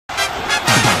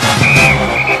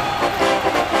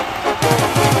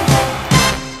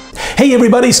Hey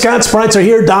everybody, Scott Spreitzer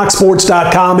here,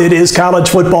 DocSports.com. It is college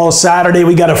football Saturday.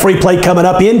 We got a free play coming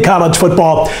up in college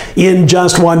football in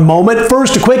just one moment.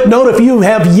 First, a quick note, if you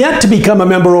have yet to become a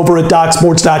member over at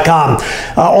DocSports.com,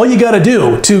 all you got to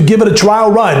do to give it a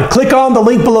trial run, click on the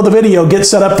link below the video, get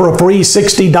set up for a free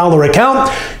 $60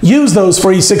 account. Use those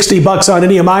free $60 on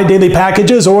any of my daily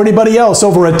packages or anybody else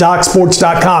over at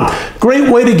DocSports.com.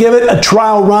 Great way to give it a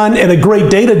trial run and a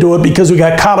great day to do it because we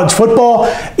got college football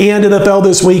and NFL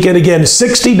this week. And again,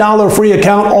 $60 free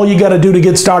account. All you got to do to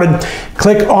get started,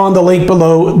 click on the link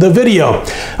below the video. All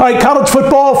right, college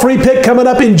football free pick coming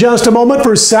up in just a moment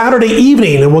for Saturday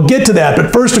evening, and we'll get to that.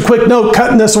 But first, a quick note,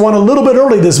 cutting this one a little bit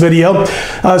early, this video,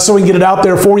 so we can get it out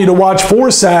there for you to watch for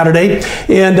Saturday.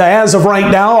 And as of right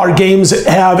now, our games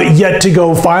have yet to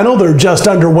go final. They're just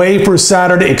underway for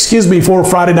for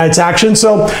Friday night's action.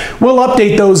 So we'll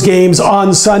update those games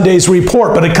on Sunday's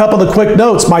report. But a couple of quick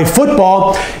notes. My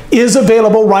football is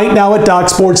available right now at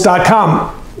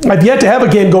DocSports.com. I've yet to have a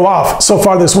game go off so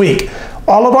far this week.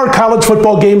 All of our college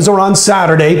football games are on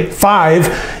Saturday,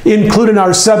 5, including our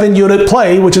 7-unit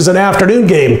play, which is an afternoon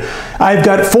game. I've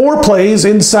got 4 plays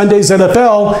in Sunday's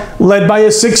NFL, led by a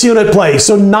 6-unit play.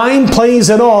 So 9 plays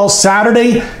in all,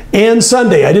 Saturday and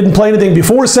Sunday. I didn't play anything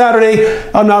before Saturday.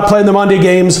 I'm not playing the Monday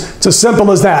games. It's as simple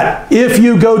as that. If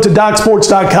you go to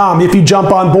DocSports.com, if you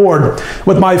jump on board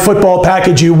with my football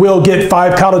package, you will get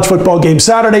 5 college football games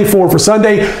Saturday, 4 for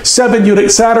Sunday,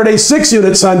 7-unit Saturday,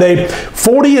 6-unit Sunday.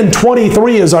 40 and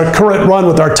 23 is our current run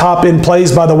with our top end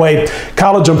plays, by the way,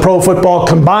 college and pro football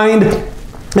combined.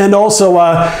 And also,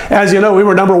 as you know, we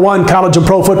were #1 college and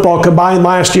pro football combined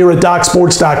last year at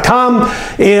DocSports.com.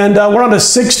 And we're on a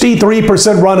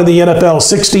 63% run in the NFL,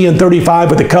 60 and 35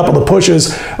 with a couple of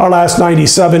pushes, our last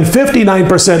 97.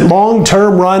 59%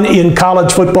 long-term run in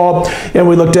college football. And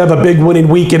we look to have a big winning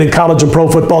weekend in college and pro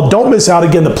football. Don't miss out.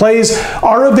 Again, the plays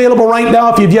are available right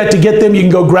now. If you've yet to get them, you can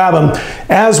go grab them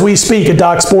as we speak at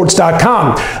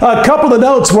DocSports.com. A couple of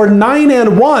notes. We're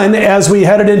 9-1 as we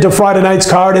headed into Friday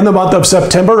night's card in the month of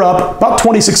September. Up about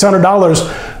 $2,600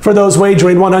 for those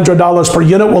wagering $100 per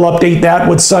unit. We'll update that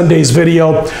with Sunday's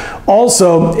video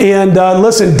also. And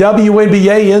listen,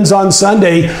 WNBA ends on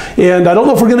Sunday, and I don't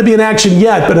know if we're going to be in action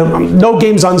yet, but no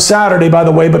games on Saturday, by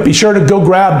the way, but be sure to go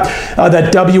grab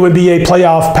that WNBA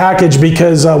playoff package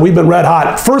because we've been red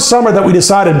hot. First summer that we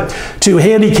decided to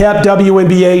handicap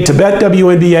WNBA, to bet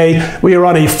WNBA, we are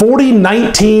on a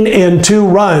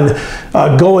 40-19-2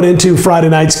 run going into Friday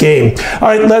night's game. All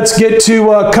right, let's get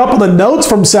to a couple of notes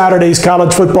from Saturday's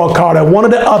college football card. I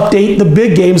wanted to update the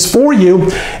big games for you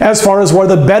as far as where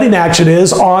the betting action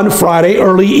is on Friday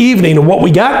early evening. And what we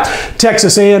got,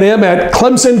 Texas A&M at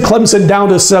Clemson. Clemson down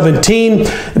to 17.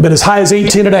 Been as high as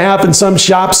 18.5 in some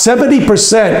shops.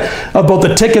 70% of both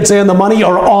the tickets and the money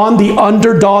are on the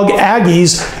underdog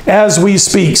Aggies as we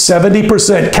speak.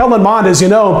 70%. Kellen Mond, as you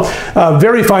know, a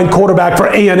very fine quarterback for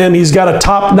A&M. He's got a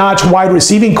top-notch wide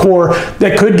receiving core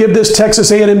that could give this Texas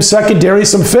A&M secondary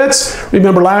some fits.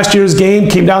 Remember last year's game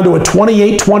came down to a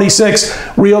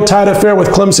 28-26 real tight affair with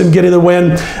Clemson getting the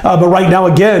win. But right now,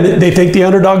 again, they think the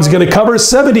underdog's going to cover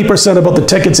 70% of both the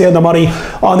tickets and the money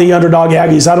on the underdog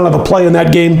Aggies. I don't have a play in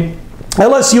that game.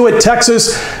 LSU at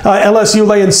Texas, LSU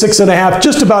laying 6.5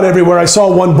 just about everywhere. I saw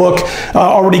one book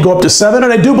already go up to 7,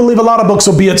 and I do believe a lot of books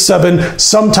will be at 7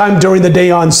 sometime during the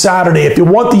day on Saturday. If you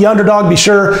want the underdog, be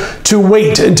sure to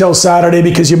wait until Saturday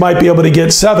because you might be able to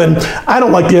get 7. I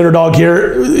don't like the underdog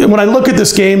here. When I look at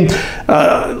this game,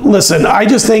 listen, I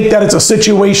just think that it's a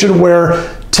situation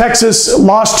where Texas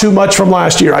lost too much from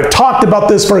last year. I've talked about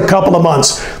this for a couple of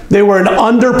months. They were an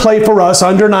underplay for us,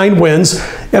 under 9 wins,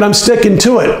 and I'm sticking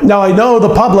to it. Now, I know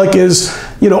the public is,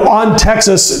 on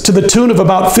Texas to the tune of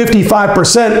about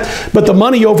 55%, but the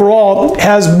money overall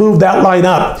has moved that line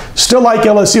up. Still like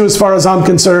LSU as far as I'm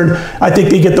concerned. I think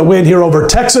they get the win here over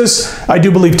Texas. I do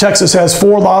believe Texas has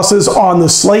 4 losses on the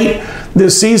slate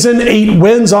this season, 8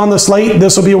 wins on the slate.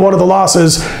 This will be one of the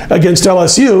losses against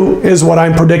LSU is what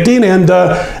I'm predicting. And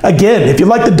again, if you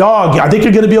like the dog, I think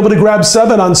you're going to be able to grab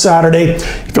 7 on Saturday.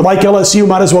 If you like LSU,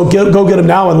 might as well go get them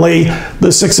now and lay the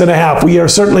 6.5. We are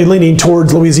certainly leaning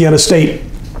towards Louisiana State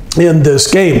in this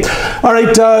game. All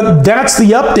right, that's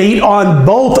the update on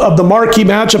both of the marquee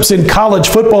matchups in college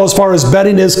football as far as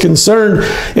betting is concerned.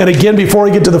 And again, before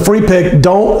we get to the free pick,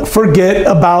 don't forget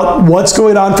about what's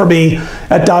going on for me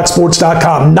at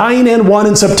DocSports.com. 9-1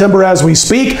 in September as we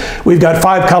speak. We've got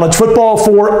 5 college football,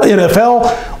 4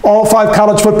 NFL. All 5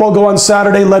 college football go on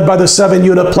Saturday, led by the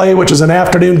 7-unit play, which is an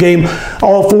afternoon game.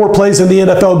 All 4 plays in the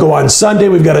NFL go on Sunday.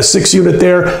 We've got a 6-unit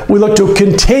there. We look to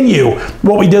continue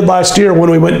what we did last year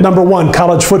when we went at number 1,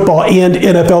 college football and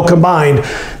NFL combined.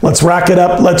 Let's rack it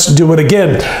up. Let's do it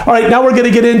again. All right, now we're going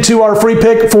to get into our free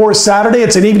pick for Saturday.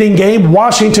 It's an evening game.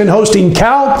 Washington hosting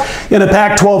Cal in a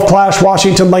Pac-12 clash.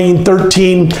 Washington laying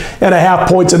 13.5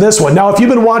 points in this one. Now, if you've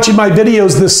been watching my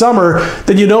videos this summer,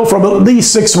 then you know from at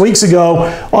least 6 weeks ago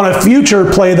on a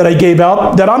future play that I gave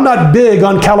out that I'm not big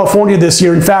on California this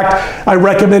year. In fact, I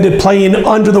recommended playing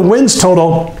under the wins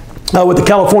total with the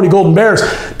California Golden Bears.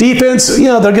 Defense,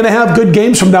 they're going to have good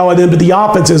games from now on in, but the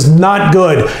offense is not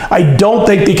good. I don't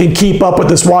think they can keep up with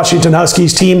this Washington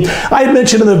Huskies team. I had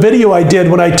mentioned in the video I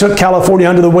did when I took California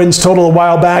under the wins total a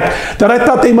while back that I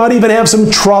thought they might even have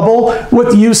some trouble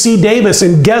with UC Davis,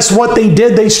 and guess what they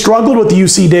did? They struggled with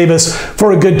UC Davis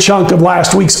for a good chunk of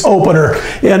last week's opener.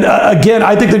 And again,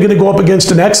 I think they're going to go up against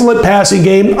an excellent passing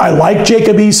game. I like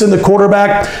Jacob Eason, the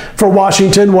quarterback for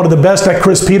Washington, one of the best that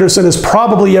Chris Peterson has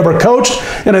probably ever coached,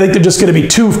 and I think they're just going to be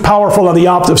too powerful on the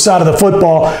offensive side of the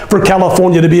football for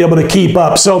California to be able to keep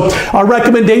up. So our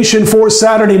recommendation for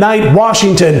Saturday night,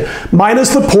 Washington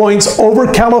minus the points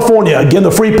over California. Again,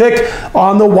 the free pick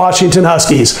on the Washington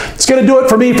Huskies. It's going to do it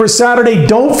for me for Saturday.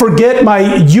 Don't forget my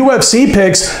UFC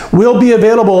picks will be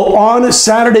available on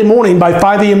Saturday morning by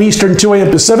 5 a.m. Eastern, 2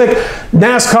 a.m. Pacific.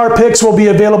 NASCAR picks will be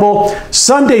available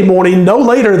Sunday morning, no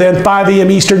later than 5 a.m.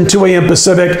 Eastern, 2 a.m.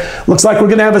 Pacific. Looks like we're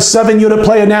going to have a 7-unit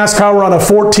play of NASCAR. We're on a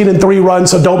 14-3 run,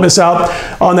 so don't miss out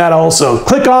on that also.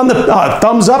 Click on the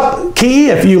thumbs up key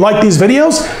if you like these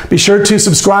videos. Be sure to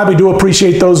subscribe. We do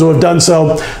appreciate those who have done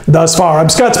so thus far. I'm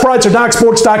Scott Spreitzer,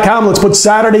 DocSports.com. Let's put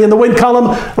Saturday in the win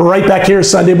column right back here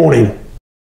Sunday morning.